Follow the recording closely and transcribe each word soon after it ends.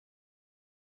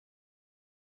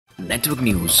Network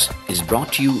News is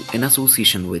brought to you in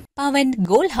association with Pavan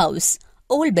Gold House,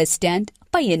 Old Bus Stand,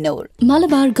 Payyanur.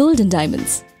 Malabar Gold and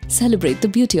Diamonds. Celebrate the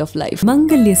beauty of life.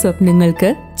 Mangalya Swapnangalkku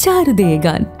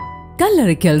Charudeyagan.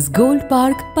 Kallarikals Gold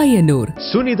Park, Payyanur.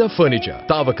 Sunitha Furniture,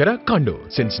 Tavakara, Kandu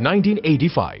since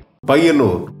 1985.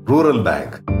 Payyanur Rural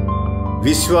Bank.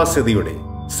 വിശ്വാസ്യതയുടെ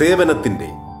സേവനത്തിന്റെ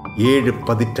 7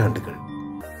 പതിറ്റാണ്ടുകൾ.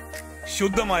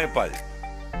 ശുദ്ധമായ പാൽ,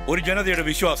 ഒരു ജനതയുടെ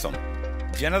വിശ്വാസം.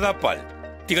 ജനതാ പാൽ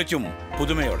തികച്ചും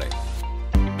പുതുമയോടെ.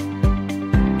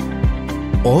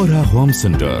 Aura Home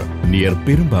Center near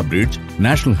Pirumba Bridge,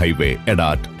 National Highway,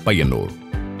 Edat, Payyanur.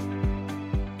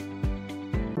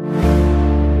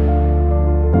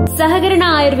 Sahagarana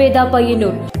Ayurveda,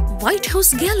 Payyanur. White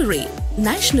House Gallery,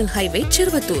 National Highway,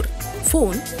 Chirvatur.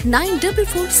 Phone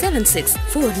 94476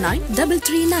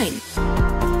 49339.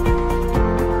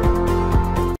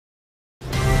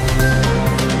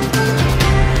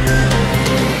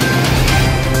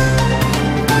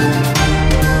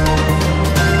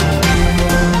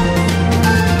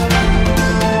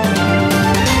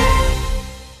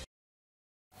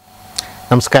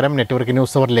 നമസ്കാരം. നെറ്റ്വർക്ക്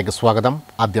ന്യൂസ് അവറിലേക്ക് സ്വാഗതം.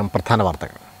 ആദ്യം പ്രധാന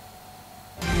വാർത്തകൾ.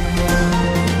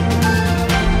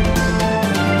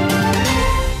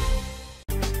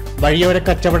 വഴിയോര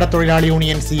കച്ചവട തൊഴിലാളി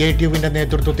യൂണിയൻ CITUവിന്റെ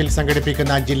നേതൃത്വത്തിൽ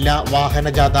സംഘടിപ്പിക്കുന്ന ജില്ലാ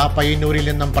വാഹനജാഥ പയ്യന്നൂരിൽ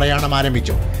നിന്നും പ്രയാണം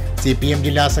ആരംഭിച്ചു. CPM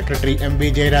ജില്ലാ സെക്രട്ടറി MV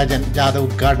ജയരാജൻ ജാഥ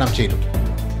ഉദ്ഘാടനം ചെയ്തു.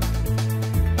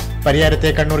 പരിയാരത്തെ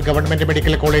കണ്ണൂർ ഗവൺമെന്റ്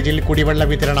മെഡിക്കൽ കോളേജിൽ കുടിവെള്ള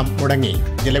വിതരണം മുടങ്ങി.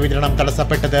 ജലവിതരണം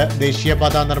തടസ്സപ്പെട്ടത്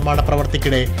ദേശീയപാത നിർമ്മാണ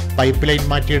പ്രവൃത്തിക്കിടെ പൈപ്പ് ലൈൻ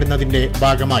മാറ്റിയിടുന്നതിന്റെ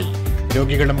ഭാഗമായി.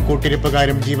 രോഗികളും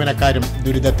കൂട്ടിരിപ്പുകാരും ജീവനക്കാരും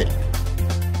ദുരിതത്തിൽ.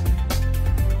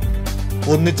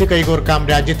 ഒന്നിച്ച് കൈകോർക്കാം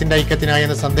രാജ്യത്തിന്റെ ഐക്യത്തിനായി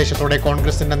എന്ന സന്ദേശത്തോടെ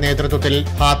കോൺഗ്രസിന്റെ നേതൃത്വത്തിൽ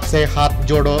ഹാത്ത് സേ ഹാത്ത്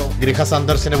ജോഡോ ഗൃഹ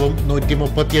സന്ദർശനവും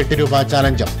 138 രൂപ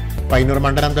ചാലഞ്ചും. പയ്യന്നൂർ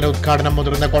മണ്ഡലതല ഉദ്ഘാടനം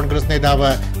മുതിർന്ന കോൺഗ്രസ്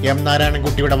നേതാവ് M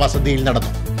നാരായണൻകുട്ടിയുടെ വസതിയിൽ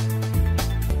നടന്നു.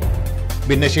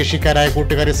 ഭിന്നശേഷിക്കാരായ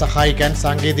കൂട്ടുകാരെ സഹായിക്കാൻ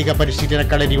സാങ്കേതിക പരിശീലന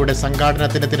കളരിയുടെ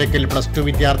സംഘാടനത്തിന്റെ തിരക്കിൽ +2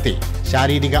 വിദ്യാർത്ഥി.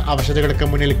 ശാരീരിക അവശതകൾക്ക്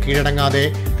മുന്നിൽ കീഴടങ്ങാതെ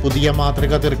പുതിയ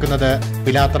മാതൃക തീർക്കുന്നത്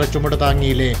പിലാത്തറ ചുമട്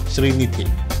താങ്ങിയിലെ ശ്രീനിധി.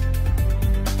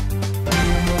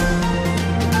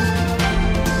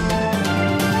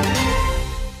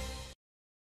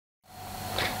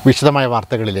 വിശദമായ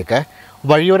വാർത്തകളിലേക്ക്.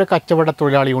 വഴിയോര കച്ചവട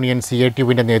തൊഴിലാളി യൂണിയൻ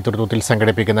CITUവിന്റെ നേതൃത്വത്തിൽ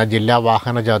സംഘടിപ്പിക്കുന്ന ജില്ലാ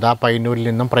വാഹനജാഥ പയ്യന്നൂരിൽ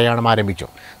നിന്നും പ്രയാണം ആരംഭിച്ചു.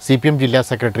 CPM ജില്ലാ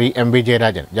സെക്രട്ടറി MV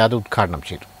ജയരാജൻ ജാഥ ഉദ്ഘാടനം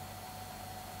ചെയ്തു.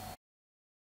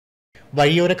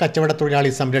 വഴിയോര കച്ചവട തൊഴിലാളി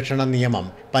സംരക്ഷണ നിയമം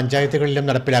പഞ്ചായത്തുകളിലും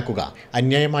നടപ്പിലാക്കുക,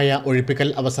 അന്യായമായ ഒഴിപ്പിക്കൽ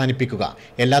അവസാനിപ്പിക്കുക,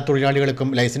 എല്ലാ തൊഴിലാളികൾക്കും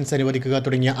ലൈസൻസ് അനുവദിക്കുക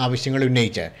തുടങ്ങിയ ആവശ്യങ്ങൾ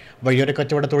ഉന്നയിച്ച് വഴിയോര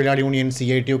കച്ചവട തൊഴിലാളി യൂണിയൻ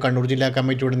CITU കണ്ണൂർ ജില്ലാ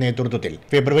കമ്മിറ്റിയുടെ നേതൃത്വത്തിൽ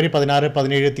ഫെബ്രുവരി 16,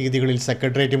 17 തീയതികളിൽ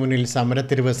സെക്രട്ടേറിയറ്റ് മുന്നിൽ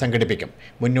സമരത്തെരുവ് സംഘടിപ്പിക്കും.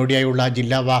 മുന്നോടിയായുള്ള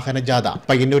ജില്ലാ വാഹന ജാഥ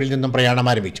പയ്യന്നൂരിൽ നിന്നും പ്രയാണം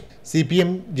ആരംഭിച്ചു.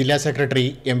 CPM ജില്ലാ സെക്രട്ടറി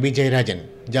MV ജയരാജൻ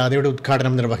ജാഥയുടെ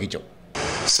ഉദ്ഘാടനം നിർവഹിച്ചു.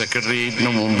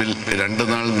 സെക്രട്ടേറിയറ്റിന് മുമ്പിൽ 2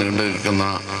 നാൾ നീണ്ടു നിൽക്കുന്ന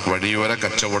വഴിയോര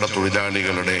കച്ചവട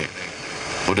തൊഴിലാളികളുടെ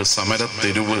ഒരു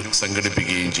സമരത്തെരുവ്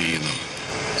സംഘടിപ്പിക്കുകയും ചെയ്യുന്നു.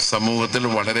 സമൂഹത്തിൽ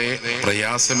വളരെ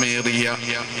പ്രയാസമേറിയ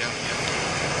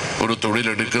ഒരു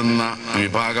തൊഴിലെടുക്കുന്ന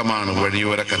വിഭാഗമാണ്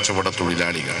വഴിയോര കച്ചവട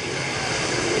തൊഴിലാളികൾ.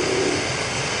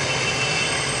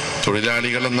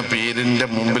 തൊഴിലാളികൾ എന്ന പേരിന്റെ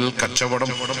മുമ്പിൽ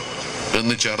കച്ചവടം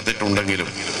എന്ന്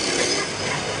ചേർത്തിട്ടുണ്ടെങ്കിലും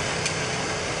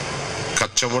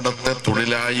കച്ചവടത്തെ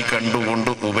തൊഴിലായി കണ്ടുകൊണ്ട്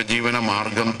ഉപജീവന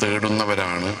മാർഗം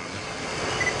തേടുന്നവരാണ്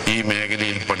ഈ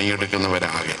മേഖലയിൽ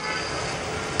പണിയെടുക്കുന്നവരാകെ.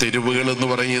 തെരുവുകൾ എന്ന്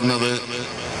പറയുന്നത്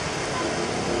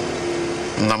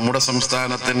നമ്മുടെ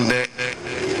സംസ്ഥാനത്തിന്റെ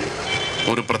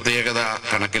ഒരു പ്രത്യേകത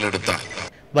കണക്കിലെടുത്താൽ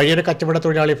വഴിയോര കച്ചവട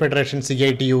തൊഴിലാളി federation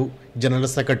CITU general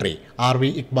secretary RV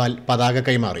Iqbal പതാക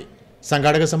കൈമാറി.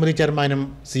 സംഘാടക സമിതി ചെയർമാനും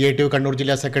CITU കണ്ണൂർ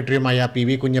ജില്ലാ സെക്രട്ടറിയുമായ PV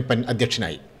കുഞ്ഞപ്പൻ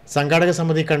അധ്യക്ഷനായി. സംഘാടക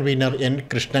സമിതി convener N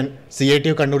Krishnan,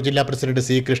 CITU Kannur ജില്ലാ പ്രസിഡന്റ് C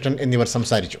കൃഷ്ണൻ എന്നിവർ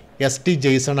സംസാരിച്ചു. ST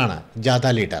ജെയ്സണാണ് ജാഥ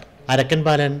ലീഡർ. അരക്കൻ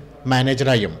ബാലൻ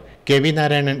മാനേജറായും KV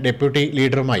നാരായണൻ ഡെപ്യൂട്ടി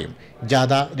ലീഡറുമായും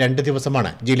ജാഥ 2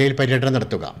 ദിവസമാണ് ജില്ലയിൽ പര്യടനം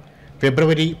നടത്തുക.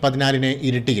 ഫെബ്രുവരി 14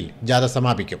 ഇരിട്ടിയിൽ ജാഥ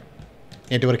സമാപിക്കും.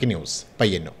 Network news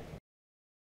Payyanur.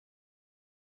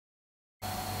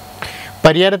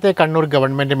 പരിയാരത്തെ Kannur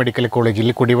government medical കോളേജിൽ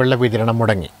കുടിവെള്ള വിതരണം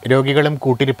മുടങ്ങി. രോഗികളും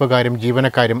കൂട്ടിരിപ്പുകാരും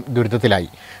ജീവനക്കാരും ദുരിതത്തിലായി.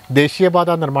 ദേശീയപാത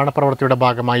നിർമ്മാണ പ്രവൃത്തിയുടെ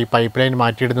ഭാഗമായി പൈപ്പ് ലൈൻ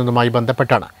മാറ്റിയിടുന്നതുമായി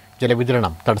ബന്ധപ്പെട്ടാണ്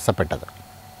ജലവിതരണം തടസ്സപ്പെട്ടത്.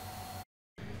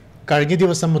 കഴിഞ്ഞ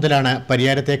ദിവസം മുതലാണ്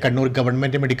പരിയാരത്തെ കണ്ണൂർ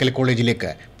ഗവൺമെന്റ് മെഡിക്കൽ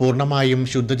കോളേജിലേക്ക് പൂർണ്ണമായും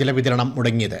ശുദ്ധജല വിതരണം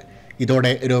മുടങ്ങിയത്.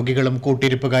 ഇതോടെ രോഗികളും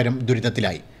കൂട്ടിരിപ്പുകാരും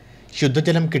ദുരിതത്തിലായി.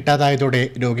 ശുദ്ധജലം കിട്ടാതായതോടെ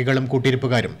രോഗികളും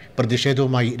കൂട്ടിരിപ്പുകാരും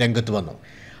പ്രതിഷേധവുമായി രംഗത്ത് വന്നു.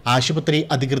 ആശുപത്രി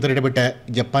അധികൃതർ ഇടപെട്ട്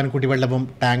ജപ്പാൻ കുടിവെള്ളവും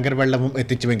ടാങ്കർ വെള്ളവും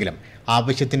എത്തിച്ചുവെങ്കിലും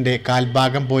ആവശ്യത്തിന്റെ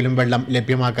കാൽഭാഗം പോലും വെള്ളം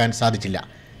ലഭ്യമാക്കാൻ സാധിച്ചില്ല.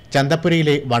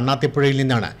 ചന്തപ്പുരയിലെ വണ്ണാത്തിപ്പുഴയിൽ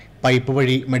നിന്നാണ് പൈപ്പ്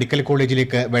വഴി മെഡിക്കൽ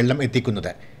കോളേജിലേക്ക് വെള്ളം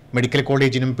എത്തിക്കുന്നത്. മെഡിക്കൽ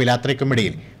കോളേജിനും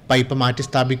പിലാത്രയ്ക്കുമിടയിൽ പൈപ്പ് മാറ്റി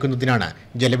സ്ഥാപിക്കുന്നതിനാണ്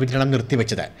ജലവിതരണം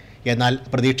നിർത്തിവെച്ചത്. എന്നാൽ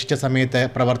പ്രതീക്ഷിച്ച സമയത്ത്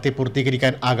പ്രവൃത്തി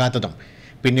പൂർത്തീകരിക്കാൻ ആകാത്തതും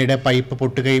പിന്നീട് പൈപ്പ്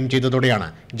പൊട്ടുകയും ചെയ്തതോടെയാണ്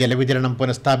ജലവിതരണം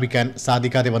പുനഃസ്ഥാപിക്കാൻ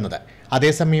സാധിക്കാതെ വന്നത്.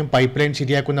 അതേസമയം പൈപ്പ് ലൈൻ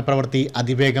ശരിയാക്കുന്ന പ്രവൃത്തി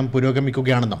അതിവേഗം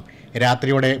പുരോഗമിക്കുകയാണെന്നും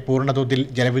രാത്രിയോടെ പൂർണ്ണതോതിൽ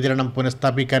ജലവിതരണം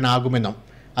പുനഃസ്ഥാപിക്കാനാകുമെന്നും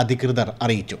അധികൃതർ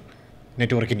അറിയിച്ചു.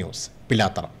 Network news,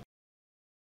 Pilathara.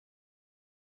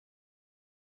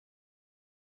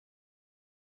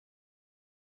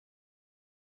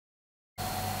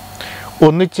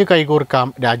 ഒന്നിച്ച് കൈകോർക്കാം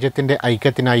രാജ്യത്തിന്റെ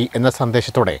ഐക്യത്തിനായി എന്ന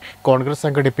സന്ദേശത്തോടെ കോൺഗ്രസ്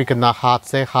സംഘടിപ്പിക്കുന്ന ഹാത്ത്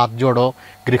സേ ഹാത്ത് ജോഡോ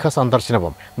ഗൃഹ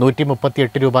സന്ദർശനവും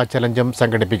 138 രൂപ ചലഞ്ചും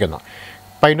സംഘടിപ്പിക്കുന്നു.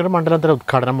 പയ്യന്നൂർ മണ്ഡലത്തിലെ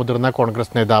ഉദ്ഘാടനം മുതിർന്ന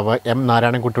കോൺഗ്രസ് നേതാവ് എം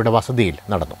നാരായണൻകുട്ടിയുടെ വസതിയിൽ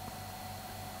നടന്നു.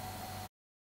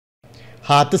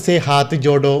 ഹാത്ത് സേ ഹാത്ത്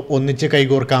ജോഡോ ഒന്നിച്ച്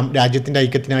കൈകോർക്കാം രാജ്യത്തിന്റെ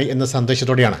ഐക്യത്തിനായി എന്ന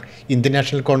സന്ദേശത്തോടെയാണ് ഇന്ത്യൻ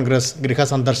നാഷണൽ കോൺഗ്രസ് ഗൃഹ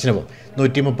സന്ദർശനവും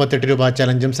 138 രൂപ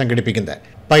ചലഞ്ചും സംഘടിപ്പിക്കുന്നത്.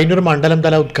 പയ്യന്നൂർ മണ്ഡലം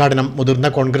തല ഉദ്ഘാടനം മുതിർന്ന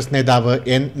കോൺഗ്രസ് നേതാവ്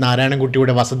എൻ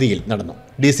നാരായണൻകുട്ടിയുടെ വസതിയിൽ നടന്നു.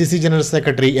 DCC general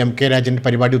secretary MK Rajan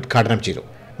പരിപാടി ഉദ്ഘാടനം ചെയ്തു.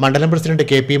 മണ്ഡലം president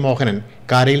KP Mohanan,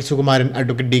 കാരയിൽ Sukumaran,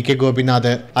 advocate DK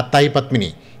Gopinath, അത്തായി Padmini,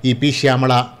 EP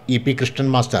Shyamala, EP Krishnan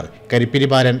master, കരിപ്പിരി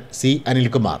ബാലൻ, C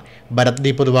Anilkumar, Bharat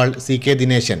D Poduval, CK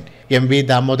Dineshan, MV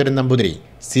Damodaran Namboothiri,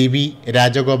 CV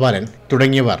Rajagopalan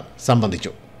തുടങ്ങിയവർ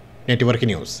സംബന്ധിച്ചു. Network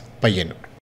news, Payyanur.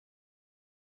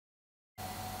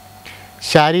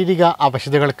 ശാരീരിക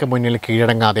അവശതകൾക്ക് മുന്നിൽ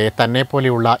കീഴടങ്ങാതെ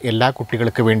തന്നെപ്പോലെയുള്ള എല്ലാ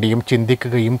കുട്ടികൾക്ക് വേണ്ടിയും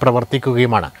ചിന്തിക്കുകയും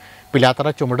പ്രവർത്തിക്കുകയുമാണ് പിലാത്തറ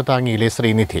ചുമടുതാങ്ങിയിലെ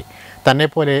ശ്രീനിധി.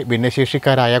 തന്നെപ്പോലെ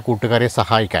ഭിന്നശേഷിക്കാരായ കൂട്ടുകാരെ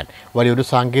സഹായിക്കാൻ വലിയൊരു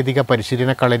സാങ്കേതിക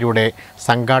പരിശീലന കളരിയുടെ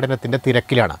സംഘാടനത്തിൻ്റെ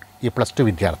തിരക്കിലാണ് ഈ +2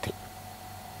 വിദ്യാർത്ഥി.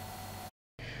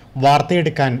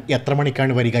 വാർത്തയെടുക്കാൻ എത്ര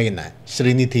മണിക്കാണ് വരിക എന്ന്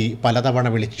ശ്രീനിധി പലതവണ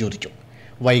വിളിച്ചു ചോദിച്ചു.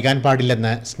 വൈകാൻ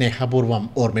പാടില്ലെന്ന് സ്നേഹപൂർവ്വം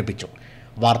ഓർമ്മിപ്പിച്ചു.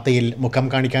 വാർത്തയിൽ മുഖം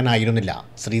കാണിക്കാനായിരുന്നില്ല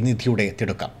ശ്രീനിധിയുടെ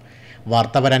തിടുക്കം.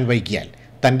 വാർത്ത വരാൻ വൈകിയാൽ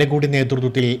തൻ്റെ കൂടി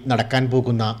നേതൃത്വത്തിൽ നടക്കാൻ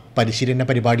പോകുന്ന പരിശീലന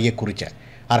പരിപാടിയെക്കുറിച്ച്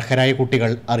അർഹരായ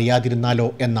കുട്ടികൾ അറിയാതിരുന്നാലോ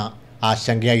എന്ന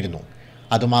ആശങ്കയായിരുന്നു.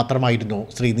 അതുമാത്രമായിരുന്നു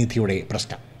ശ്രീനിധിയുടെ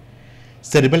പ്രശ്നം.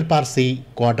 സെറിബ്രൽ പാൾസി,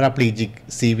 ക്വാഡ്രാപ്ലീജിക്,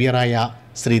 സിവിയറായ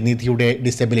ശ്രീനിധിയുടെ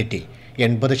ഡിസബിലിറ്റി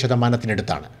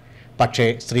 80% പക്ഷേ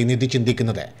ശ്രീനിധി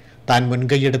ചിന്തിക്കുന്നത് താൻ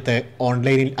മുൻകൈയെടുത്ത്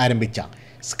ഓൺലൈനിൽ ആരംഭിച്ച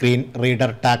സ്ക്രീൻ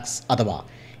റീഡർ ടാക്സ് അഥവാ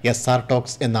SR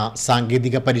ടോക്സ് എന്ന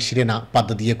സാങ്കേതിക പരിശീലന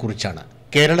പദ്ധതിയെക്കുറിച്ചാണ്.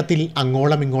 കേരളത്തിൽ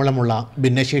അങ്ങോളമിങ്ങോളമുള്ള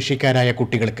ഭിന്നശേഷിക്കാരായ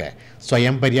കുട്ടികൾക്ക്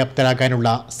സ്വയം പര്യാപ്തരാകാനുള്ള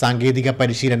സാങ്കേതിക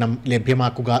പരിശീലനം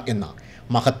ലഭ്യമാക്കുക എന്ന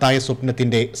മഹത്തായ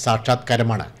സ്വപ്നത്തിൻ്റെ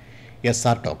സാക്ഷാത്കാരമാണ്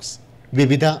SR ടോക്സ്.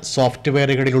 വിവിധ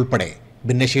സോഫ്റ്റ്വെയറുകളിലുൾപ്പെടെ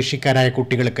ഭിന്നശേഷിക്കാരായ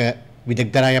കുട്ടികൾക്ക്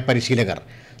വിദഗ്ധരായ പരിശീലകർ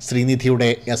ശ്രീനിധിയുടെ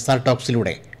SR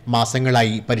ടോക്സിലൂടെ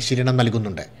മാസങ്ങളായി പരിശീലനം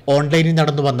നൽകുന്നുണ്ട്. ഓൺലൈനിൽ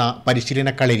നടന്നുവന്ന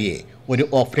പരിശീലന കളരിയെ ഒരു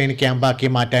ഓഫ്ലൈൻ ക്യാമ്പാക്കി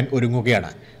മാറ്റാൻ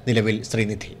ഒരുങ്ങുകയാണ് നിലവിൽ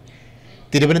ശ്രീനിധി.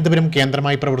 തിരുവനന്തപുരം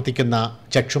കേന്ദ്രമായി പ്രവർത്തിക്കുന്ന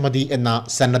ചക്ഷുമതി എന്ന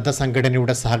സന്നദ്ധ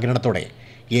സംഘടനയുടെ സഹകരണത്തോടെ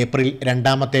ഏപ്രിൽ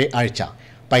 2ാമത്തെ ആഴ്ച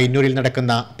പയ്യന്നൂരിൽ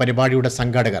നടക്കുന്ന പരിപാടിയുടെ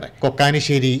സംഘാടകർ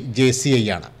കൊക്കാനിശ്ശേരി JCI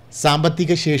ആണ്.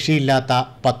 സാമ്പത്തിക ശേഷിയില്ലാത്ത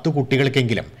 10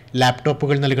 കുട്ടികൾക്കെങ്കിലും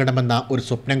ലാപ്ടോപ്പുകൾ നൽകണമെന്ന ഒരു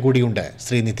സ്വപ്നം കൂടിയുണ്ട്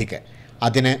ശ്രീനിധിക്ക്.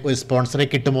 അതിന് ഒരു സ്പോൺസറെ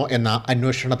കിട്ടുമോ എന്ന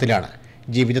അന്വേഷണത്തിലാണ്.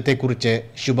 ജീവിതത്തെക്കുറിച്ച്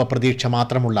ശുഭപ്രതീക്ഷ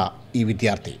മാത്രമുള്ള ഈ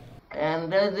വിദ്യാർത്ഥി.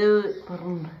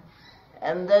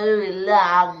 എൻ്റെ ഒരു വലിയ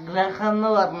ആഗ്രഹം എന്ന്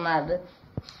പറഞ്ഞാൽ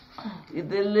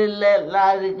ഇതിലുള്ള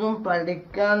എല്ലാവർക്കും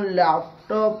പഠിക്കാൻ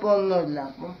ലാപ്ടോപ്പ് ഒന്നുമില്ല.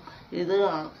 അപ്പം ഇതിന്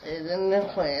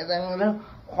ഏതെങ്കിലും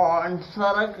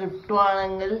സ്പോൺസറെ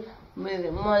കിട്ടുവാണെങ്കിൽ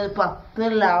മിനിമം ഒരു 10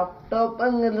 ലാപ്ടോപ്പ്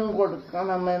എങ്കിലും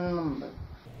കൊടുക്കണമെന്നുണ്ട്.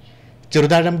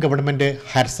 ചെറുതാഴം ഗവൺമെൻറ്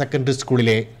ഹയർ സെക്കൻഡറി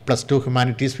സ്കൂളിലെ +2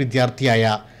 ഹ്യൂമാനിറ്റീസ്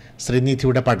വിദ്യാർത്ഥിയായ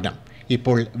ശ്രീനിധിയുടെ പഠനം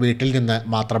ഇപ്പോൾ വീട്ടിൽ നിന്ന്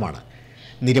മാത്രമാണ്.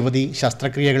 നിരവധി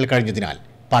ശസ്ത്രക്രിയകൾ കഴിഞ്ഞതിനാൽ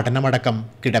പഠനമടക്കം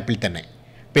കിടപ്പിൽ തന്നെ.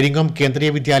 പെരിങ്ങോം കേന്ദ്രീയ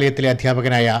വിദ്യാലയത്തിലെ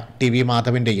അധ്യാപകനായ TV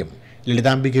മാധവൻ്റെയും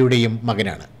ലളിതാംബികയുടെയും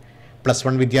മകനാണ്.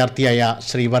 +1 വിദ്യാർത്ഥിയായ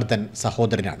ശ്രീവർദ്ധൻ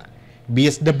സഹോദരനാണ്.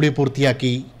 BSW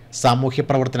പൂർത്തിയാക്കി സാമൂഹ്യ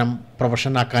പ്രവർത്തനം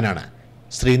പ്രൊഫഷനാക്കാനാണ്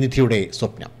ശ്രീനിധിയുടെ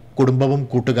സ്വപ്നം. കുടുംബവും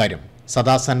കൂട്ടുകാരും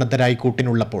സദാ സന്നദ്ധരായി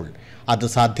കൂട്ടിനുള്ളപ്പോൾ അത്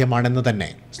സാധ്യമാണെന്ന് തന്നെ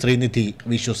ശ്രീനിധി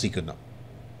വിശ്വസിക്കുന്നു.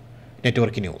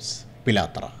 Network news,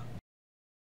 Pilathara.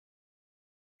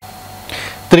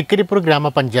 തൃക്കരിപ്പൂർ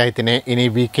ഗ്രാമപഞ്ചായത്തിനെ ഇനി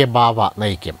VK ബാവ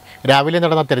നയിക്കും. രാവിലെ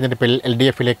നടന്ന തെരഞ്ഞെടുപ്പിൽ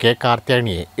LDFിലെ K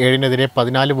കാർത്യായനിയെ 7-നെതിരെ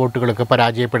 14 വോട്ടുകൾക്ക്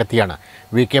പരാജയപ്പെടുത്തിയാണ്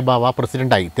VK ബാവ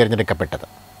പ്രസിഡന്റായി തിരഞ്ഞെടുക്കപ്പെട്ടത്.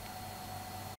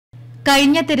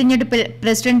 കഴിഞ്ഞ തിരഞ്ഞെടുപ്പിൽ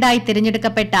പ്രസിഡന്റായി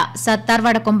തിരഞ്ഞെടുക്കപ്പെട്ട സത്താർ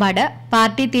വടക്കുംപാട്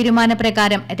പാർട്ടി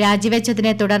തീരുമാനപ്രകാരം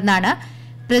രാജിവെച്ചതിനെ തുടർന്നാണ്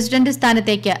പ്രസിഡന്റ്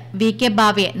സ്ഥാനത്തേക്ക് VK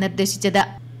ബാവയെ നിർദ്ദേശിച്ചത്.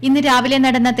 ഇന്ന് രാവിലെ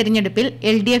നടന്ന തിരഞ്ഞെടുപ്പിൽ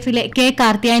LDFിലെ K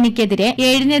കാർത്യായനിക്കെതിരെ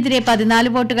 7-നെതിരെ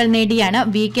 14 വോട്ടുകൾ നേടിയാണ്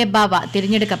VK ബാവ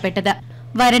തിരഞ്ഞെടുക്കപ്പെട്ടത്.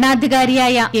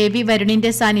 വരണാധികാരിയായ KV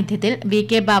വരുണിന്റെ സാന്നിധ്യത്തിൽ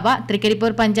VK ബാവ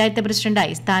തൃക്കരിപ്പൂർ പഞ്ചായത്ത്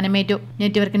പ്രസിഡന്റായി സ്ഥാനമേറ്റു.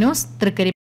 Network news,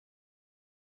 Trikaripur.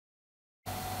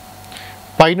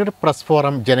 Payyanur press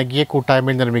forum ജനകീയ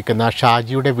കൂട്ടായ്മയിൽ നിർമ്മിക്കുന്ന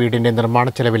ഷാജിയുടെ വീടിന്റെ നിർമ്മാണ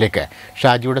ചെലവിലേക്ക്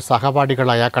ഷാജിയുടെ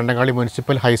സഹപാഠികളായ Kandangali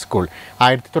municipal high school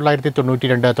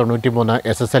 1992-93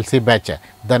 SSLC batch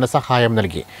ധനസഹായം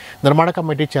നൽകി. നിർമ്മാണ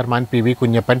കമ്മിറ്റി ചെയർമാൻ PV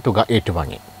കുഞ്ഞപ്പൻ തുക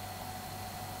ഏറ്റുവാങ്ങി.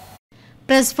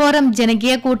 പ്രസ് ഫോറം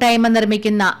ജനകീയ കൂട്ടായ്മ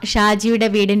നിർമ്മിക്കുന്ന ഷാജിയുടെ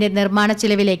വീടിന്റെ നിർമ്മാണ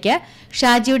ചെലവിലേക്ക്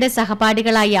ഷാജിയുടെ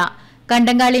സഹപാഠികളായ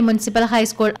Kandangali municipal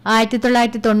high school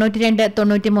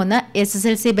 1992-93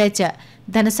 SSLC batch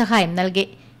ധനസഹായം നൽകി.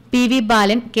 PV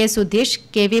ബാലൻ, K Sudheesh,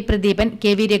 KV Pradeepan,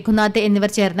 KV Raghunath എന്നിവർ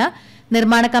ചേർന്ന്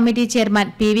നിർമ്മാണ കമ്മിറ്റി ചെയർമാൻ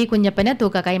PV കുഞ്ഞപ്പന്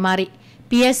തുക കൈമാറി.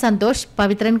 PS സന്തോഷ്,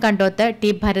 പവിത്രൻ കണ്ടോത്ത്, T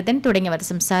ഭരതൻ തുടങ്ങിയവർ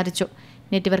സംസാരിച്ചു.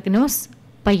 Network news,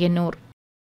 Payyanur.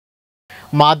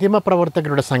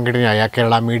 മാധ്യമപ്രവർത്തകരുടെ സംഘടനയായ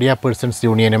കേരള മീഡിയ പേഴ്സൺസ്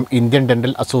യൂണിയനും Indian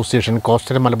dental association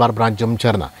coastal Malabar ബ്രാഞ്ചും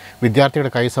ചേർന്ന്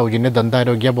വിദ്യാർത്ഥികൾക്കായി സൗജന്യ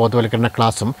ദന്താരോഗ്യ ബോധവൽക്കരണ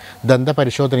ക്ലാസും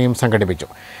ദന്തപരിശോധനയും സംഘടിപ്പിച്ചു.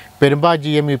 പെരുമ്പ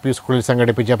GMUP സ്കൂളിൽ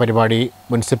സംഘടിപ്പിച്ച പരിപാടി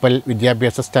മുനിസിപ്പൽ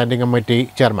വിദ്യാഭ്യാസ standing committee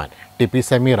chairman TP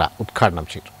Sameera ഉദ്ഘാടനം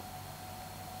ചെയ്തു.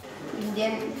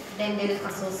 Indian dental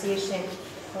association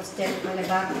coastal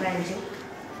Malabar ബ്രാഞ്ചും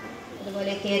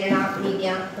അതുപോലെ കേരള മീഡിയ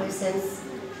പേഴ്സൺസ്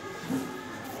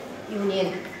യൂണിയൻ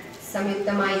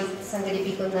സംയുക്തമായി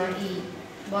സംഘടിപ്പിക്കുന്ന ഈ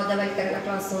ബോധവൽക്കരണ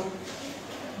ക്ലാസും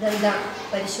ദന്ത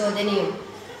പരിശോധനയും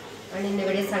ആണ്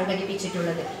ഇന്നിവിടെ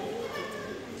സംഘടിപ്പിച്ചിട്ടുള്ളത്.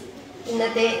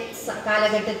 ഇന്നത്തെ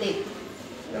കാലഘട്ടത്തിൽ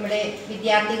നമ്മുടെ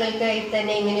വിദ്യാർത്ഥികൾക്കായി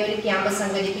തന്നെ ഇങ്ങനെ ഒരു ക്യാമ്പ്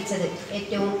സംഘടിപ്പിച്ചത്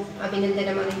ഏറ്റവും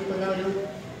അഭിനന്ദനം അറിയിക്കുന്ന ഒരു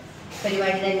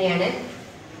പരിപാടി തന്നെയാണ്.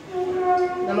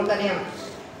 നമുക്കറിയാം,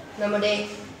 നമ്മുടെ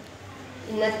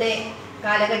ഇന്നത്തെ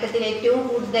കാലഘട്ടത്തിൽ ഏറ്റവും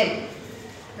കൂടുതൽ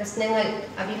പ്രശ്നങ്ങൾ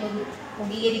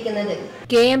അഭിമുഖീകരിക്കുന്നത്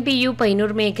KMPU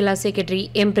പയ്യന്നൂർ മേഖലാ സെക്രട്ടറി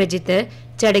M പ്രജിത്ത്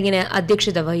ചടങ്ങിന്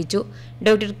അധ്യക്ഷത വഹിച്ചു.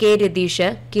 Doctor K Ratheesh,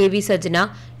 KV Sajana,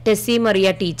 Tessy Mariya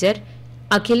teacher,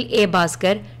 Akhil A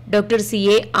Bhaskar, doctor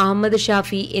CA Ahmed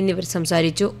Shafi എന്നിവർ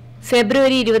സംസാരിച്ചു.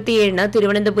 ഫെബ്രുവരി 27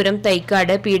 തിരുവനന്തപുരം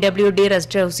തൈക്കാട് PWD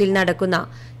റെസ്റ്റ് ഹൌസിൽ നടക്കുന്ന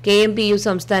KMPU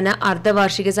സംസ്ഥാന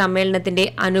അർദ്ധവാർഷിക സമ്മേളനത്തിന്റെ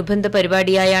അനുബന്ധ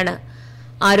പരിപാടിയായാണ്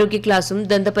ആരോഗ്യ ക്ലാസും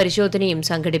ദന്തപരിശോധനയും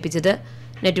സംഘടിപ്പിച്ചത്.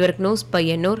 Network news,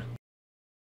 Payyanur.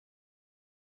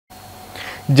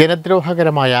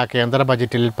 ജനദ്രോഹകരമായ കേന്ദ്ര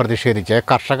ബജറ്റിൽ പ്രതിഷേധിച്ച്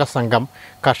കർഷക സംഘം,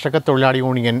 കർഷക തൊഴിലാളി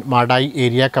യൂണിയൻ, മാടായി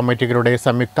ഏരിയ കമ്മിറ്റികളുടെ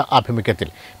സംയുക്ത ആഭിമുഖ്യത്തിൽ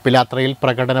പിലാത്രയിൽ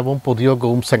പ്രകടനവും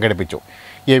പൊതുയോഗവും സംഘടിപ്പിച്ചു.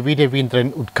 AV രവീന്ദ്രൻ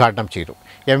ഉദ്ഘാടനം ചെയ്തു.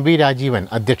 MV രാജീവൻ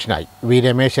അധ്യക്ഷനായി. V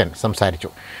രമേശൻ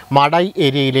സംസാരിച്ചു. മാടായി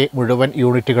ഏരിയയിലെ മുഴുവൻ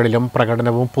യൂണിറ്റുകളിലും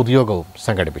പ്രകടനവും പൊതുയോഗവും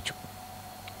സംഘടിപ്പിച്ചു.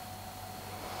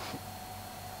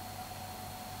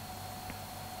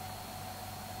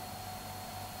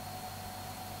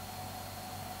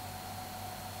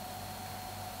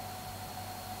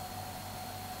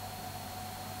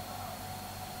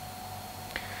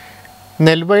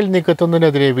 നെൽവയൽ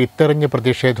നികത്തുന്നതിനെതിരെ വിത്തെറിഞ്ഞ്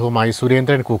പ്രതിഷേധവുമായി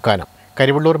സുരേന്ദ്രൻ കൂക്കാനം.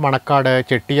 കരിവള്ളൂർ മണക്കാട്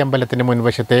ചെട്ടിയമ്പലത്തിന്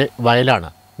മുൻവശത്തെ വയലാണ്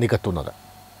നികത്തുന്നത്.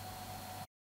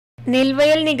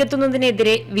 നെൽവയൽ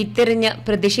നികത്തുന്നതിനെതിരെ വിത്തെറിഞ്ഞ്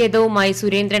പ്രതിഷേധവുമായി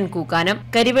സുരേന്ദ്രൻ കൂക്കാനം.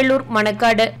 കരിവള്ളൂർ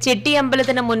മണക്കാട്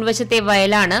ചെട്ടിയമ്പലത്തിന് മുൻവശത്തെ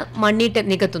വയലാണ് മണ്ണിട്ട്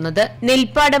നികത്തുന്നത്.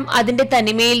 നെൽപ്പാടം അതിന്റെ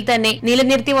തനിമയിൽ തന്നെ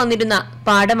നിലനിർത്തി വന്നിരുന്ന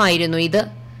പാടമായിരുന്നു ഇത്.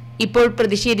 ഇപ്പോൾ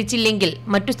പ്രതിഷേധിച്ചില്ലെങ്കിൽ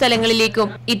മറ്റു സ്ഥലങ്ങളിലേക്കും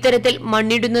ഇത്തരത്തിൽ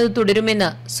മണ്ണിടുന്നത് തുടരുമെന്ന്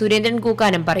സുരേന്ദ്രൻ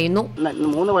കൂക്കാനം പറയുന്നു.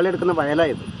 3 വലയെടുക്കുന്ന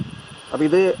വയലായത്. അപ്പോൾ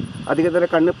ഇത് അധികൃതരെ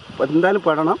കണ്ണ് എന്തായാലും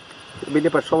പെടണം, വലിയ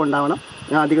പ്രശ്നം ഉണ്ടാവണം.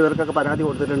 ഞാൻ അധികൃതർക്കൊക്കെ പരാതി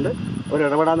കൊടുത്തിട്ടുണ്ട്, ഒരു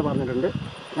ഇടപെടാന്ന് പറഞ്ഞിട്ടുണ്ട്.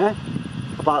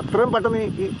 അപ്പോൾ അത്രയും പെട്ടെന്ന്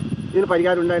ഇതിന്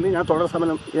പരിഹാരം ഉണ്ടായാലും ഞാൻ തുടർ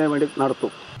സമരം ഇതിനു വേണ്ടി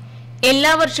നടത്തും.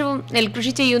 എല്ലാ വർഷവും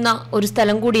നെൽകൃഷി ചെയ്യുന്ന ഒരു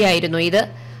സ്ഥലം കൂടിയായിരുന്നു ഇത്.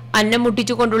 അന്നം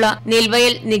മുട്ടിച്ചുകൊണ്ടുള്ള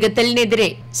നെൽവയൽ നികത്തലിനെതിരെ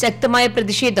ശക്തമായ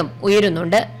പ്രതിഷേധം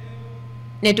ഉയരുന്നുണ്ട്.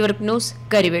 Network news,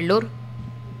 Karivellur.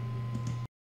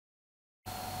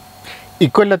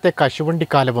 ഇക്കൊല്ലത്തെ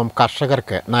കശുവണ്ടിക്കാലവും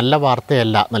കർഷകർക്ക് നല്ല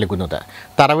വാർത്തയല്ല നൽകുന്നത്.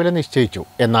 തറവില നിശ്ചയിച്ചു,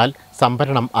 എന്നാൽ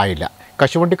സംഭരണം ആയില്ല.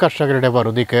 കശുവണ്ടി കർഷകരുടെ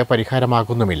വറുതിക്ക്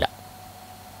പരിഹാരമാകുന്നുമില്ല.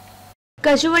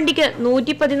 കശുവണ്ടിക്ക്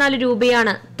 114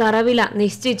 രൂപയാണ് തറവില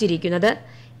നിശ്ചയിച്ചിരിക്കുന്നത്.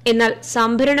 എന്നാൽ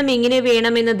സംഭരണം എങ്ങനെ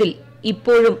വേണമെന്നതിൽ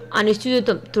ഇപ്പോഴും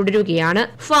അനിശ്ചിതത്വം തുടരുകയാണ്.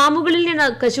 ഫാമുകളിൽ നിന്ന്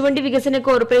കശുവണ്ടി വികസന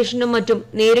കോർപ്പറേഷനും മറ്റും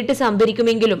നേരിട്ട്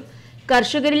സംഭരിക്കുമെങ്കിലും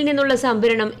കർഷകരിൽ നിന്നുള്ള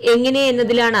സംഭരണം എങ്ങനെ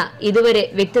എന്നതിലാണ് ഇതുവരെ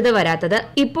വ്യക്തത വരാത്തത്.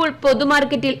 ഇപ്പോൾ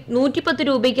പൊതുമാർക്കറ്റിൽ 110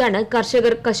 രൂപയ്ക്കാണ്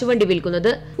കർഷകർ കശുവണ്ടി വിൽക്കുന്നത്.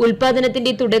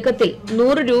 ഉൽപാദനത്തിന്റെ തുടക്കത്തിൽ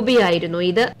 100 രൂപയായിരുന്നു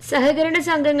ഇത്. സഹകരണ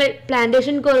സംഘങ്ങൾ,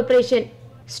 plantation corporation,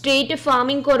 state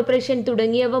farming corporation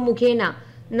തുടങ്ങിയവ മുഖേന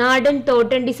നാടൻ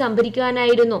തോട്ടണ്ടി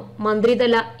സംഭരിക്കാനായിരുന്നു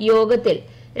മന്ത്രിതല യോഗത്തിൽ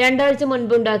 2 ആഴ്ച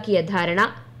മുൻപുണ്ടാക്കിയ ധാരണ.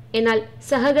 എന്നാൽ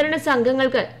സഹകരണ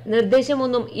സംഘങ്ങൾക്ക്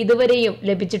നിർദ്ദേശമൊന്നും ഇതുവരെയും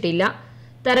ലഭിച്ചിട്ടില്ല.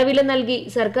 തറവില നൽകി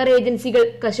സർക്കാർ ഏജൻസികൾ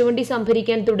കശുവണ്ടി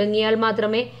സംഭരിക്കാൻ തുടങ്ങിയാൽ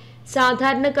മാത്രമേ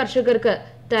സാധാരണ കർഷകർക്ക്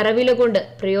തറവില കൊണ്ട്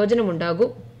പ്രയോജനമുണ്ടാകൂ.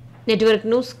 Network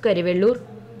news, Karivellur.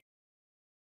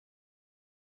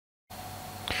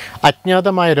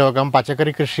 അജ്ഞാതമായ രോഗം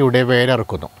പച്ചക്കറി കൃഷിയുടെ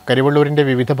വേരറുക്കുന്നു. കരിവള്ളൂരിന്റെ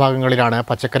വിവിധ ഭാഗങ്ങളിലാണ്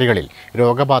പച്ചക്കറികളിൽ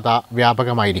രോഗബാധ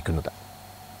വ്യാപകമായിരിക്കുന്നത്.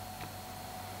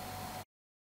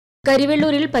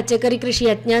 കരിവെള്ളൂരിൽ പച്ചക്കറി കൃഷി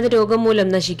അജ്ഞാത രോഗം മൂലം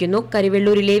നശിക്കുന്നു.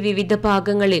 കരിവെള്ളൂരിലെ വിവിധ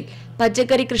ഭാഗങ്ങളിൽ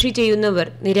പച്ചക്കറി കൃഷി ചെയ്യുന്നവർ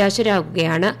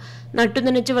നിരാശരാകുകയാണ്.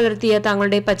 നട്ടുനനച്ചു വളർത്തിയ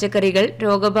തങ്ങളുടെ പച്ചക്കറികൾ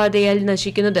രോഗബാധയാൽ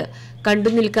നശിക്കുന്നത്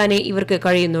കണ്ടു നിൽക്കാനേ ഇവർക്ക്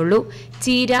കഴിയുന്നുള്ളൂ.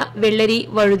 ചീര, വെള്ളരി,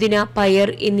 വഴുതിന,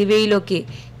 പയർ എന്നിവയിലൊക്കെ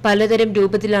പലതരം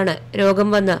രൂപത്തിലാണ് രോഗം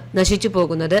വന്ന് നശിച്ചു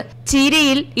പോകുന്നത്.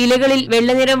 ചീരയിൽ ഇലകളിൽ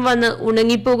വെള്ളനിറം വന്ന്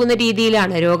ഉണങ്ങിപ്പോകുന്ന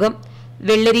രീതിയിലാണ് രോഗം.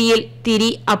 വെള്ളരിയിൽ തിരി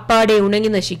അപ്പാടെ ഉണങ്ങി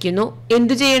നശിക്കുന്നു.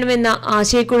 എന്തു ചെയ്യണമെന്ന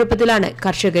ആശയക്കുഴപ്പത്തിലാണ്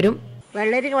കർഷകരും.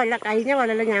 വെള്ളരി കഴിഞ്ഞ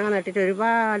കൊല്ലം ഞങ്ങൾ നട്ടിട്ട്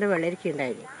ഒരുപാട് വെള്ളരിക്ക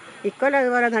ഉണ്ടായിരുന്നു. ഇക്കൊല്ലം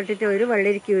അതുപോലെ നട്ടിട്ട് ഒരു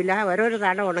വെള്ളരിക്കില്ല. ഓരോരോ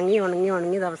തട ഉണങ്ങി ഉണങ്ങി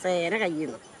ഉണങ്ങി ദിവസേന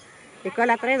കഴിയുന്നു.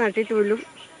 ഇക്കൊല്ലം അത്രയും നട്ടിട്ട് പോലും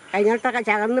കഴിഞ്ഞിട്ടൊക്കെ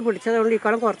ചകർന്ന് പിടിച്ചതുകൊണ്ട്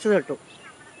ഇക്കൊല്ലം കുറച്ച് നട്ടു.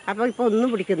 അപ്പോൾ ഇപ്പോൾ ഒന്നും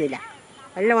പിടിക്കുന്നില്ല.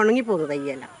 എല്ലാം ഉണങ്ങിപ്പോകുന്നു.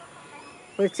 തയ്യെല്ലാം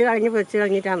പൊരിച്ച്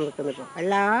കളഞ്ഞിട്ടാണ് നിൽക്കുന്നത്. ഇപ്പോൾ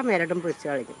എല്ലാ മരടും പൊരിച്ച്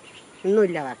കളഞ്ഞു.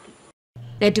 ഒന്നുമില്ല ബാക്കി.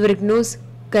 Network news,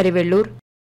 Karivellur.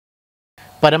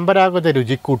 പരമ്പരാഗത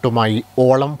രുചിക്കൂട്ടുമായി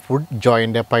ഓളം ഫുഡ്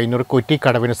ജോയിന്റ് പയ്യന്നൂർ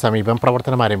കൊറ്റിക്കടവിന് സമീപം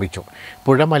പ്രവർത്തനം ആരംഭിച്ചു.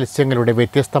 പുഴ മത്സ്യങ്ങളുടെ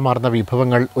വ്യത്യസ്തമാർന്ന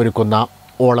വിഭവങ്ങൾ ഒരുക്കുന്ന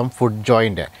ഓളം ഫുഡ്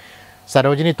ജോയിന്റ്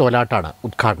സരോജിനി തോലാട്ടാണ്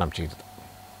ഉദ്ഘാടനം ചെയ്തത്.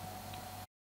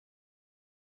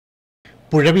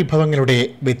 പുഴ വിഭവങ്ങളുടെ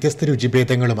വ്യത്യസ്ത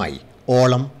രുചിഭേദങ്ങളുമായി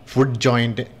ഓളം ഫുഡ്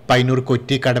ജോയിന്റ് പയ്യന്നൂർ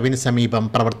കൊറ്റിക്കടവിന് സമീപം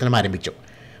പ്രവർത്തനം ആരംഭിച്ചു.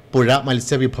 പുഴ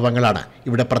മത്സ്യവിഭവങ്ങളാണ്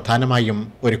ഇവിടെ പ്രധാനമായും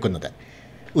ഒരുക്കുന്നത്.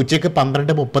 ഉച്ചയ്ക്ക്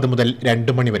 12:30 മുതൽ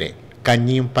 2 മണി വരെ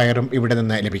കഞ്ഞിയും പയറും ഇവിടെ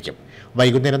നിന്ന് ലഭിക്കും.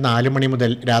 വൈകുന്നേരം 4 മണി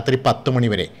മുതൽ രാത്രി 10 മണി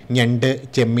വരെ ഞണ്ട്,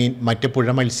 ചെമ്മീൻ, മറ്റ് പുഴ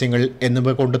മത്സ്യങ്ങൾ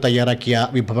എന്നിവ കൊണ്ട് തയ്യാറാക്കിയ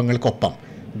വിഭവങ്ങൾക്കൊപ്പം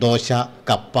ദോശ,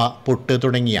 കപ്പ, പുട്ട്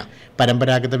തുടങ്ങിയ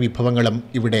പരമ്പരാഗത വിഭവങ്ങളും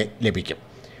ഇവിടെ ലഭിക്കും.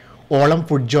 ഓളം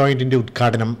ഫുഡ് ജോയിന്റിന്റെ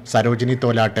ഉദ്ഘാടനം സരോജിനി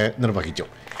തോലാട്ട് നിർവഹിച്ചു.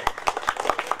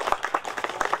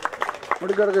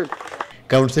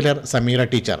 Councillor Sameera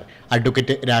teacher,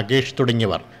 advocate Rakesh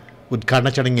തുടങ്ങിയവർ ഉദ്ഘാടന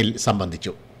ചടങ്ങിൽ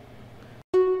സംബന്ധിച്ചു.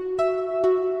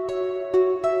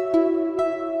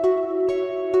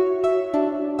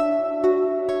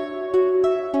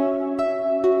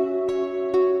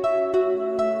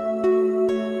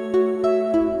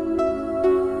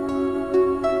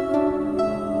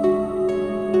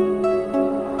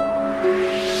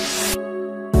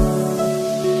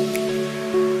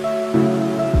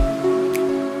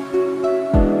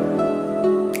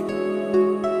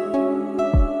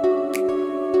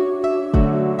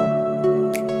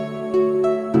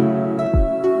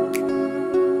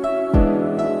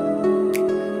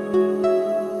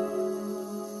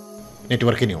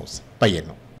 Network news,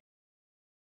 Payyanur.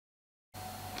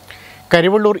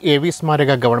 Karivellur AV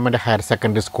സ്മാരക government higher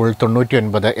secondary school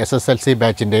 99 SSLC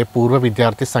ബാച്ചിന്റെ പൂർവ്വ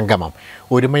വിദ്യാർത്ഥി സംഗമം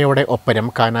ഒരുമയോടെ ഒപ്പരം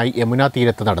കാനായി യമുന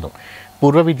തീരത്ത് നടന്നു.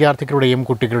 പൂർവ്വ വിദ്യാർത്ഥികളുടെയും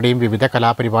കുട്ടികളുടെയും വിവിധ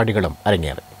കലാപരിപാടികളും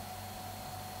അരങ്ങേറി.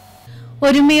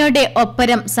 ഒരുമയോടെ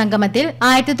ഒപ്പരം സംഗമത്തിൽ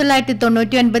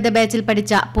 1999 ബാച്ചിൽ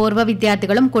പഠിച്ച പൂർവ്വ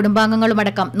വിദ്യാർത്ഥികളും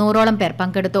കുടുംബാംഗങ്ങളുമടക്കം 100ഓളം പേർ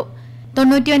പങ്കെടുത്തു.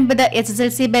 99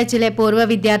 SSLC ബാച്ചിലെ പൂർവ്വ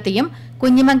വിദ്യാർത്ഥിയും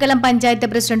കുഞ്ഞിമംഗലം പഞ്ചായത്ത്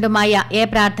പ്രസിഡന്റുമായ എ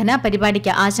പ്രാർത്ഥന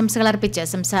പരിപാടിക്ക് ആശംസകൾ അർപ്പിച്ച്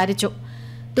സംസാരിച്ചു.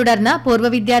 തുടർന്ന് പൂർവ്വ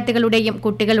വിദ്യാർത്ഥികളുടെയും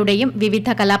കുട്ടികളുടെയും വിവിധ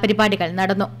കലാപരിപാടികൾ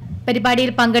നടന്നു.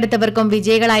 പരിപാടിയിൽ പങ്കെടുത്തവർക്കും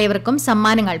വിജയികളായവർക്കും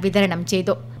സമ്മാനങ്ങൾ വിതരണം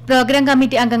ചെയ്തു. പ്രോഗ്രാം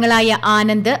കമ്മിറ്റി അംഗങ്ങളായ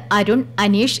ആനന്ദ്, അരുൺ,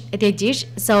 അനീഷ്, രജീഷ്,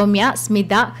 സൗമ്യ,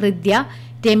 സ്മിത, ഹൃദ്യ,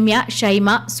 രമ്യ,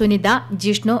 ഷൈമ, സുനിത,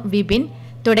 ജിഷ്ണു, വിപിൻ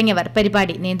തുടങ്ങിയവർ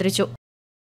പരിപാടി നിയന്ത്രിച്ചു.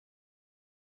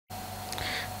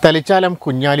 തലിച്ചാലം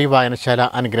കുഞ്ഞാലി വായനശാല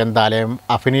ഗ്രന്ഥാലയം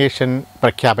അഫിലിയേഷൻ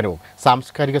പ്രഖ്യാപനവും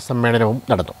സാംസ്കാരിക സമ്മേളനവും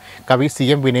നടന്നു. കവി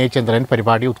CM വിനയചന്ദ്രൻ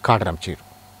പരിപാടി ഉദ്ഘാടനം ചെയ്തു.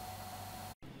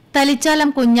 തലിച്ചാലം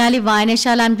കുഞ്ഞാലി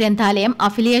വായനശാല ഗ്രന്ഥാലയം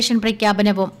അഫിലിയേഷൻ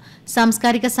പ്രഖ്യാപനവും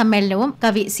സാംസ്കാരിക സമ്മേളനവും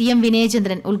കവി CM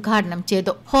വിനയചന്ദ്രൻ ഉദ്ഘാടനം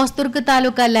ചെയ്തു. Hosdurg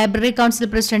taluk library council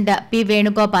president P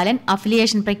Venugopalan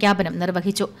affiliation പ്രഖ്യാപനം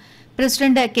നിർവഹിച്ചു.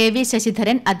 പ്രസിഡന്റ് KV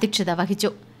ശശിധരൻ അധ്യക്ഷത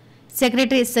വഹിച്ചു.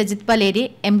 Secretary Sajith Paleri,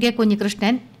 MK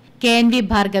Kunhikrishnan, KNV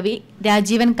Bhargavi,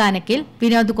 Rajeevan കാനക്കിൽ,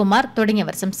 Vinod Kumar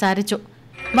തുടങ്ങിയവർ സംസാരിച്ചു.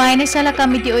 വായനശാല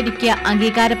കമ്മിറ്റി ഒരുക്കിയ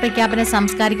അംഗീകാര പ്രഖ്യാപന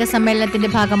സാംസ്കാരിക സമ്മേളനത്തിന്റെ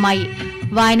ഭാഗമായി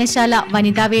വായനശാല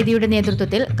വനിതാവേദിയുടെ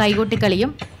നേതൃത്വത്തിൽ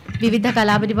കൈകൊട്ടിക്കളിയും വിവിധ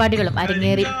കലാപരിപാടികളും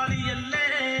അരങ്ങേറി.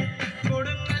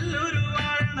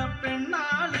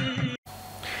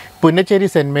 Punnachery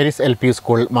saint Mary's LP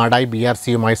school Madayi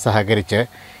BRCയുമായി സഹകരിച്ച്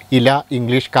ഇല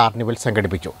ഇംഗ്ലീഷ് കാർണിവൽ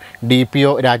സംഘടിപ്പിച്ചു.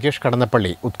 DPO രാജേഷ്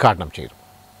കടന്നപ്പള്ളി ഉദ്ഘാടനം ചെയ്തു.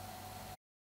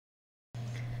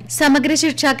 സമഗ്ര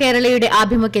ശിക്ഷ കേരളയുടെ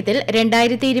ആഭിമുഖ്യത്തിൽ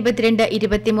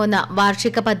 2022-23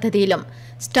 വാർഷിക പദ്ധതിയിലും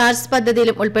സ്റ്റാർസ്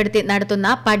പദ്ധതിയിലും ഉൾപ്പെടുത്തി നടത്തുന്ന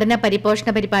പഠന പരിപോഷണ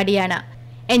പരിപാടിയാണ്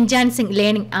എൻജാൻസിംഗ്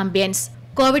ലേണിംഗ് ആംബിയൻസ്.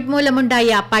 കോവിഡ്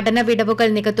മൂലമുണ്ടായ പഠന വിടവുകൾ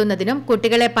നികത്തുന്നതിനും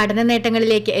കുട്ടികളെ പഠന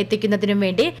നേട്ടങ്ങളിലേക്ക് എത്തിക്കുന്നതിനും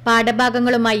വേണ്ടി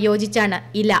പാഠഭാഗങ്ങളുമായി യോജിച്ചാണ്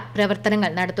ഇല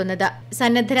പ്രവർത്തനങ്ങൾ നടത്തുന്നത്.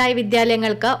 സന്നദ്ധരായ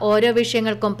വിദ്യാലയങ്ങൾക്ക് ഓരോ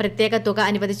വിഷയങ്ങൾക്കും പ്രത്യേക തുക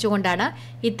അനുവദിച്ചുകൊണ്ടാണ്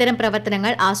ഇത്തരം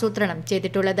പ്രവർത്തനങ്ങൾ ആസൂത്രണം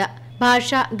ചെയ്തിട്ടുള്ളത്.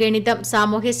 ഭാഷ, ഗണിതം,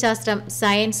 സാമൂഹ്യശാസ്ത്രം,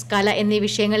 സയൻസ്, കല എന്നീ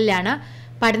വിഷയങ്ങളിലാണ്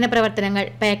പഠന പ്രവർത്തനങ്ങൾ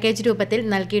പാക്കേജ് രൂപത്തിൽ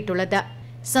നൽകിയിട്ടുള്ളത്.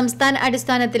 സംസ്ഥാന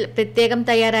അടിസ്ഥാനത്തിൽ പ്രത്യേകം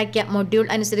തയ്യാറാക്കിയ മൊഡ്യൂൾ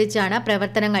അനുസരിച്ചാണ്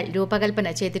പ്രവർത്തനങ്ങൾ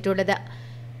രൂപകൽപ്പന ചെയ്തിട്ടുള്ളത്.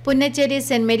 പുന്നച്ചേരി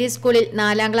സെന്റ് മേരീസ് സ്കൂളിൽ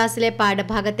 4ാം ക്ലാസ്സിലെ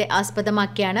പാഠഭാഗത്തെ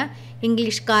ആസ്പദമാക്കിയാണ്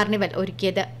ഇംഗ്ലീഷ് കാർണിവൽ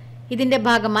ഒരുക്കിയത്. ഇതിന്റെ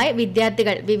ഭാഗമായി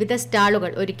വിദ്യാർത്ഥികൾ വിവിധ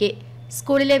സ്റ്റാളുകൾ ഒരുക്കി.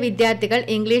 സ്കൂളിലെ വിദ്യാർത്ഥികൾ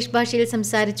ഇംഗ്ലീഷ് ഭാഷയിൽ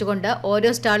സംസാരിച്ചുകൊണ്ട്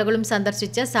ഓരോ സ്റ്റാളുകളും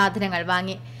സന്ദർശിച്ച് സാധനങ്ങൾ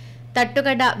വാങ്ങി.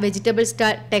 തട്ടുകട, vegetable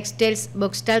stall, textiles,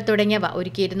 book stall തുടങ്ങിയവ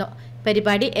ഒരുക്കിയിരുന്നു.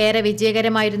 പരിപാടി ഏറെ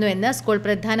വിജയകരമായിരുന്നു എന്ന് സ്കൂൾ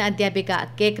പ്രധാന അധ്യാപിക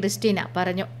കെ ക്രിസ്റ്റീന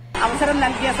പറഞ്ഞു. അവസരം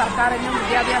നൽകിയ സർക്കാരിനും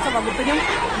വിദ്യാഭ്യാസ വകുപ്പിനും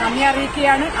നന്ദി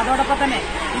അറിയിക്കുകയാണ്. അതോടൊപ്പം തന്നെ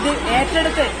ഇത്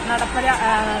ഏറ്റെടുത്ത്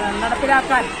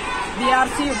നടപ്പിലാക്കാൻ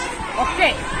DRCയും ഒക്കെ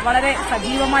വളരെ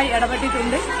സജീവമായി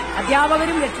ഇടപെട്ടിട്ടുണ്ട്.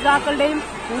 അധ്യാപകരും രക്ഷിതാക്കളുടെയും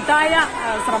കൂട്ടായ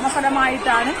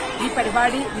ശ്രമഫലമായിട്ടാണ് ഈ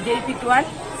പരിപാടി വിജയിപ്പിക്കുവാൻ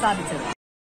സാധിച്ചത്.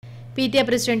 PTA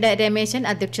പ്രസിഡന്റ് രമേശൻ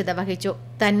അധ്യക്ഷത വഹിച്ചു.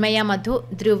 തന്മയ മധു,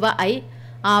 ധ്രുവ ഐ,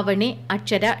 ആവണി,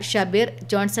 അക്ഷര, Shabeer,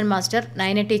 Johnson master,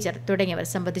 Nayana teacher തുടങ്ങിയവർ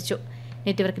സംബന്ധിച്ചു.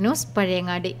 Network news,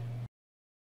 Pazhayangadi.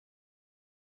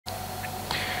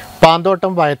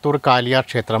 പാന്തോട്ടം വയത്തൂർ കാലിയാ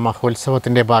ക്ഷേത്ര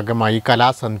മഹോത്സവത്തിന്റെ ഭാഗമായി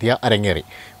കലാസന്ധ്യ അരങ്ങേറി.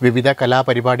 വിവിധ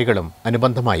കലാപരിപാടികളും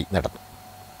അനുബന്ധമായി നടന്നു.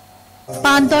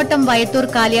 പാന്തോട്ടം വയത്തൂർ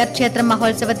കാലിയാർ ക്ഷേത്ര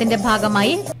മഹോത്സവത്തിന്റെ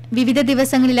ഭാഗമായി വിവിധ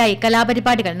ദിവസങ്ങളിലായി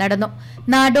കലാപരിപാടികൾ നടന്നു.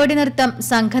 നാടോടി നൃത്തം,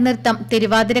 സംഘനൃത്തം,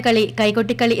 തിരുവാതിരക്കളി,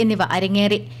 കൈകൊട്ടിക്കളി എന്നിവ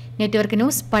അരങ്ങേറി. Network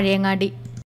news, Pazhayangadi.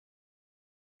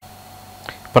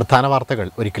 പ്രധാന വാർത്തകൾ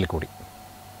ഒരിക്കൽ കൂടി.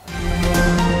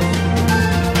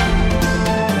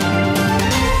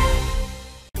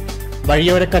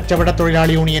 വഴിയോര കച്ചവട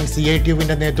തൊഴിലാളി യൂണിയൻ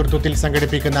CITUവിന്റെ നേതൃത്വത്തിൽ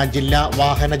സംഘടിപ്പിക്കുന്ന ജില്ലാ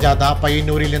വാഹനജാഥ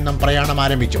പയ്യന്നൂരിൽ നിന്നും പ്രയാണം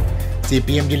ആരംഭിച്ചു.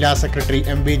 CPM ജില്ലാ സെക്രട്ടറി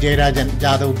MV ജയരാജൻ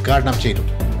ജാഥ ഉദ്ഘാടനം ചെയ്തു.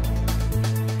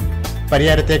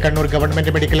 പരിയാരത്തെ കണ്ണൂർ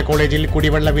ഗവൺമെന്റ് മെഡിക്കൽ കോളേജിൽ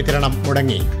കുടിവെള്ള വിതരണം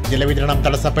മുടങ്ങി. ജലവിതരണം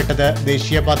തടസ്സപ്പെട്ടത്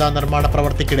ദേശീയപാത നിർമ്മാണ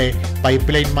പ്രവൃത്തിക്കിടെ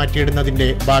പൈപ്പ് ലൈൻ മാറ്റിയിടുന്നതിന്റെ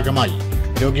ഭാഗമായി.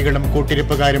 രോഗികളും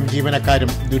കൂട്ടിരിപ്പുകാരും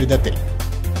ജീവനക്കാരും ദുരിതത്തിൽ.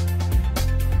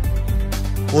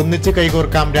 ഒന്നിച്ച്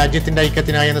കൈകോർക്കാം രാജ്യത്തിന്റെ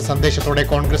ഐക്യത്തിനായി എന്ന സന്ദേശത്തോടെ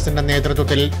കോൺഗ്രസിന്റെ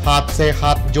നേതൃത്വത്തിൽ ഹാത്ത് സേ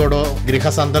ഹാത്ത് ജോഡോ ഗൃഹ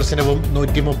സന്ദർശനവും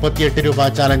 138 രൂപ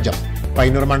ചാലഞ്ചും.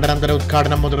 പയ്യന്നൂർ മണ്ഡലതല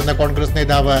ഉദ്ഘാടനം മുതിർന്ന കോൺഗ്രസ്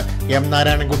നേതാവ് M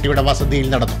നാരായണൻകുട്ടിയുടെ വസതിയിൽ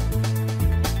നടന്നു.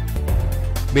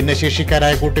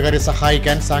 ഭിന്നശേഷിക്കാരായ കൂട്ടുകാരെ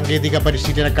സഹായിക്കാൻ സാങ്കേതിക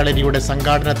പരിശീലന കളരിയുടെ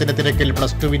സംഘാടനത്തിന്റെ തിരക്കിൽ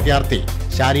 +2 വിദ്യാർത്ഥി.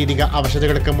 ശാരീരിക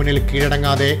അവശതകൾക്ക് മുന്നിൽ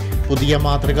കീഴടങ്ങാതെ പുതിയ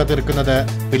മാതൃക തീർക്കുന്നത്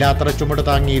പിലാത്തറ ചുമട്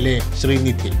താങ്ങിയിലെ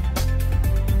ശ്രീനിധി.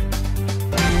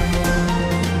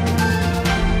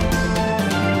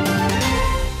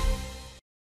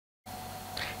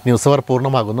 ന്യൂസ് അവർ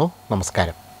പൂർണ്ണമാകുന്നു.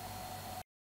 നമസ്കാരം.